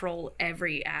control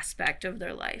every aspect of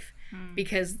their life,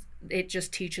 because it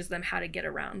just teaches them how to get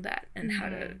around that and how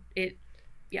to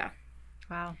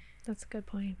Wow, that's a good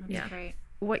point. That's great.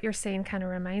 What you're saying kind of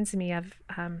reminds me of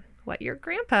what your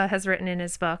grandpa has written in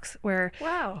his books, where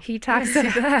he talks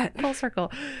about that full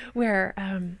circle, where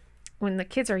when the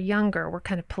kids are younger, we're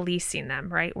kind of policing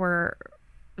them, right?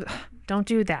 Don't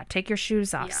do that. Take your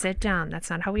shoes off. Sit down. That's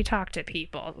not how we talk to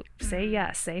people. Say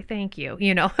yes. Say thank you.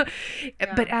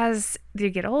 But as you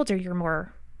get older, you're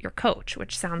more your coach,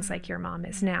 which sounds like your mom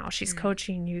is now. She's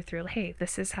coaching you through, hey,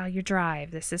 this is how you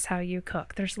drive. This is how you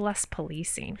cook. There's less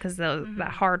policing, because the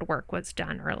hard work was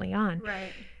done early on.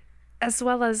 Right. As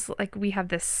well as, like, we have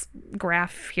this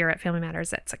graph here at Family Matters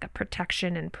that's like a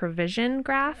protection and provision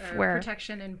graph, where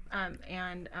protection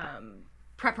and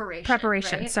preparation.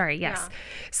 Preparation. Right? Sorry. Yes.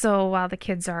 So while the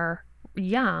kids are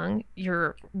young,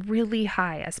 you're really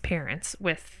high as parents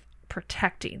with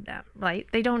protecting them, right?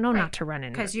 They don't know not to run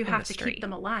in, because you have to keep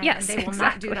them alive. Yes, and they will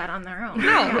not do that on their own.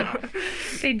 No.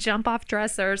 They jump off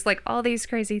dressers, like all these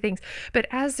crazy things. But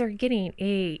as they're getting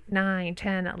 8, 9,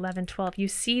 10, 11, 12, you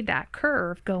see that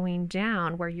curve going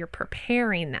down where you're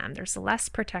preparing them. There's less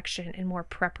protection and more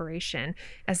preparation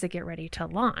as they get ready to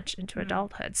launch into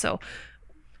adulthood. So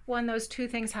when those two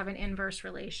things have an inverse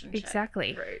relationship.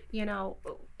 Exactly. Right.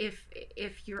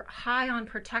 If you're high on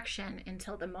protection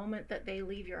until the moment that they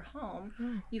leave your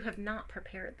home, you have not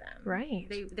prepared them. Right.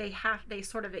 They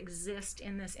sort of exist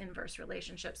in this inverse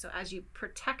relationship. So as you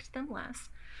protect them less,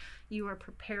 you are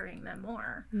preparing them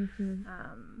more.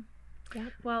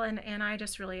 Well, and I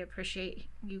just really appreciate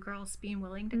you girls being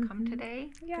willing to come today.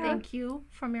 Thank you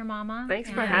from your mama. Thanks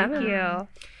for having me.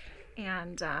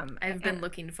 And I've been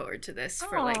looking forward to this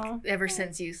for ever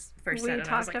since you first said it. We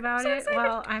talked about it.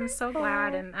 Well, I'm so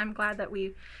glad, and I'm glad that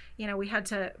we had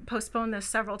to postpone this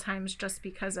several times just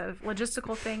because of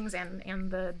logistical things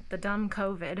and the dumb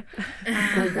COVID.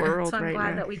 The world. So I'm right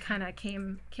glad now. that we kind of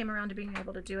came around to being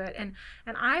able to do it. And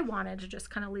I wanted to just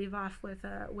kind of leave off with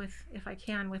if I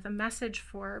can, with a message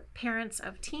for parents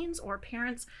of teens or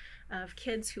parents of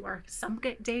kids who are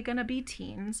someday going to be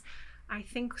teens. I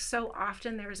think so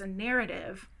often there's a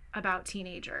narrative about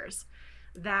teenagers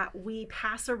that we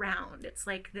pass around. It's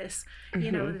like this,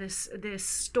 you know, this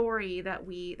story that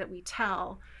we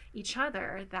tell each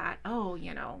other that, oh,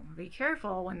 you know, be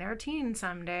careful when they're teens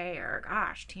someday, or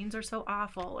gosh, teens are so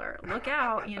awful, or look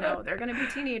out, you know, they're going to be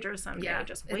teenagers someday. Yeah,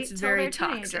 Just wait it's till very they're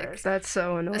toxic. teenagers. That's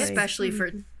so annoying. Especially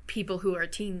for people who are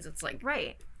teens, it's like,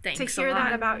 Right. thanks To hear a lot.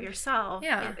 that about yourself,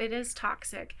 Yeah. it is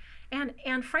toxic.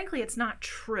 And frankly, it's not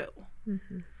true.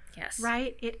 Yes.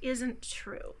 Right? It isn't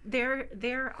true.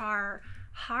 There are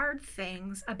hard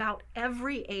things about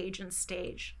every age and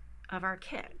stage of our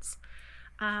kids.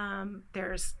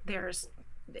 There's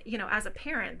you know, as a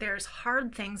parent, there's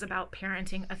hard things about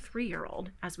parenting a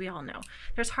 3-year-old, as we all know.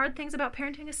 There's hard things about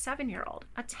parenting a 7-year-old,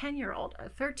 a 10-year-old, a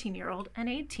 13-year-old, an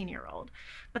 18-year-old.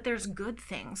 But there's good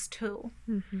things too.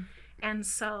 And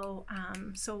so,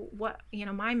 so what, you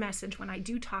know, my message when I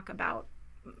do talk about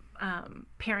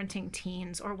parenting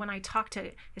teens, or when I talk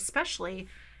to, especially,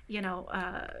 you know,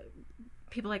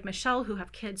 people like Michelle who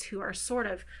have kids who are sort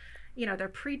of, you know, their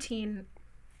preteen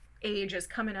age is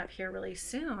coming up here really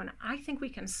soon. I think we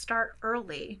can start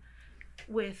early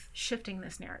with shifting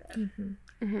this narrative.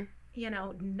 You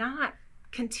know, not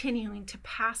continuing to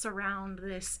pass around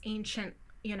this ancient,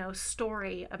 you know,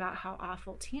 story about how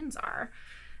awful teens are,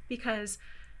 because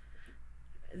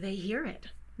they hear it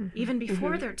even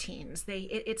before they're teens.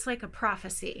 It's like a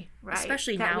prophecy, right?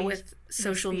 Especially That now we with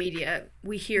social speak. media,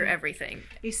 we hear everything.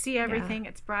 You see everything.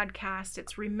 It's broadcast.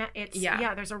 It's Yeah.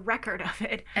 yeah. There's a record of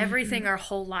it. Everything our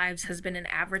whole lives has been an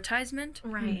advertisement,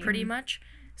 Right. pretty much.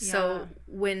 So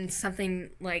when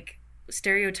something like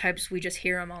stereotypes, we just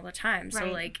hear them all the time. So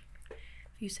Right. like,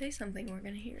 if you say something, we're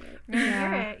gonna hear it.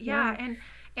 Hear it. Yeah.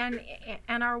 And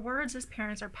our words as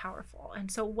parents are powerful.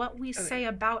 And so what we say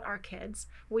about our kids,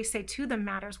 what we say to them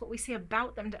matters. What we say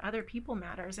about them to other people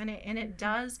matters. And it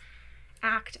does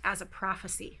act as a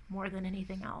prophecy more than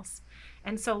anything else.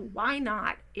 And so why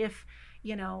not, if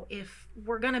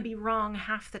we're going to be wrong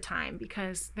half the time,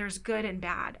 because there's good and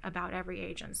bad about every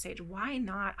age and stage, why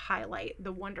not highlight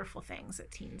the wonderful things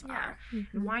that teens are?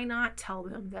 And why not tell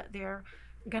them that they're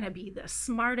going to be the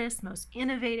smartest, most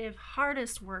innovative,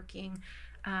 hardest working,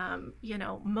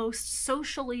 most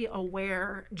socially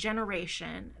aware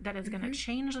generation that is going to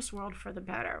change this world for the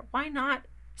better? Why not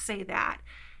say that?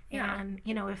 Yeah. And,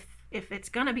 you know, if it's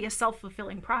going to be a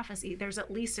self-fulfilling prophecy, there's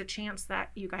at least a chance that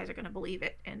you guys are going to believe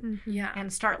it and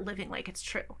start living like it's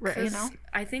true. Right. You know?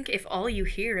 I think if all you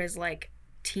hear is like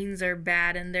teens are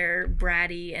bad and they're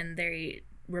bratty and they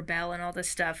rebel and all this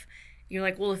stuff, you're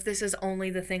like, well, if this is only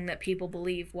the thing that people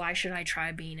believe, why should I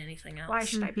try being anything else? Why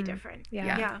should I be different?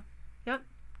 Yeah. Yep.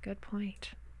 Good point.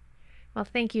 Well,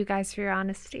 thank you guys for your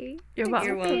honesty. You're welcome.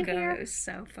 You're being welcome. here. It was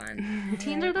so fun.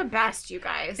 Teens are the best, you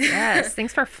guys. Yes.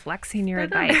 Thanks for flexing your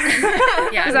advice.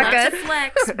 Yeah, Is that not good? to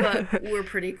flex, but we're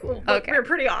pretty cool. Okay. We're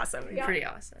pretty awesome. Yeah. Pretty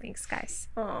awesome. Thanks, guys.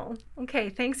 Oh, okay.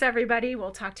 Thanks, everybody.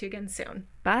 We'll talk to you again soon.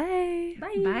 Bye.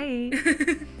 Bye.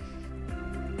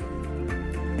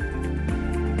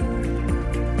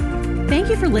 Thank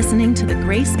you for listening to the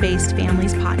Grace-Based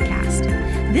Families Podcast.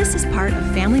 This is part of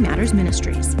Family Matters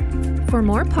Ministries. For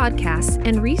more podcasts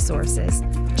and resources,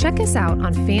 check us out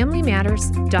on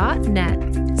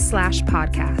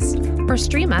familymatters.net/podcast or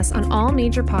stream us on all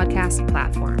major podcast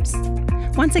platforms.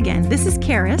 Once again, this is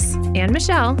Karis. And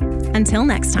Michelle. Until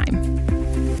next time.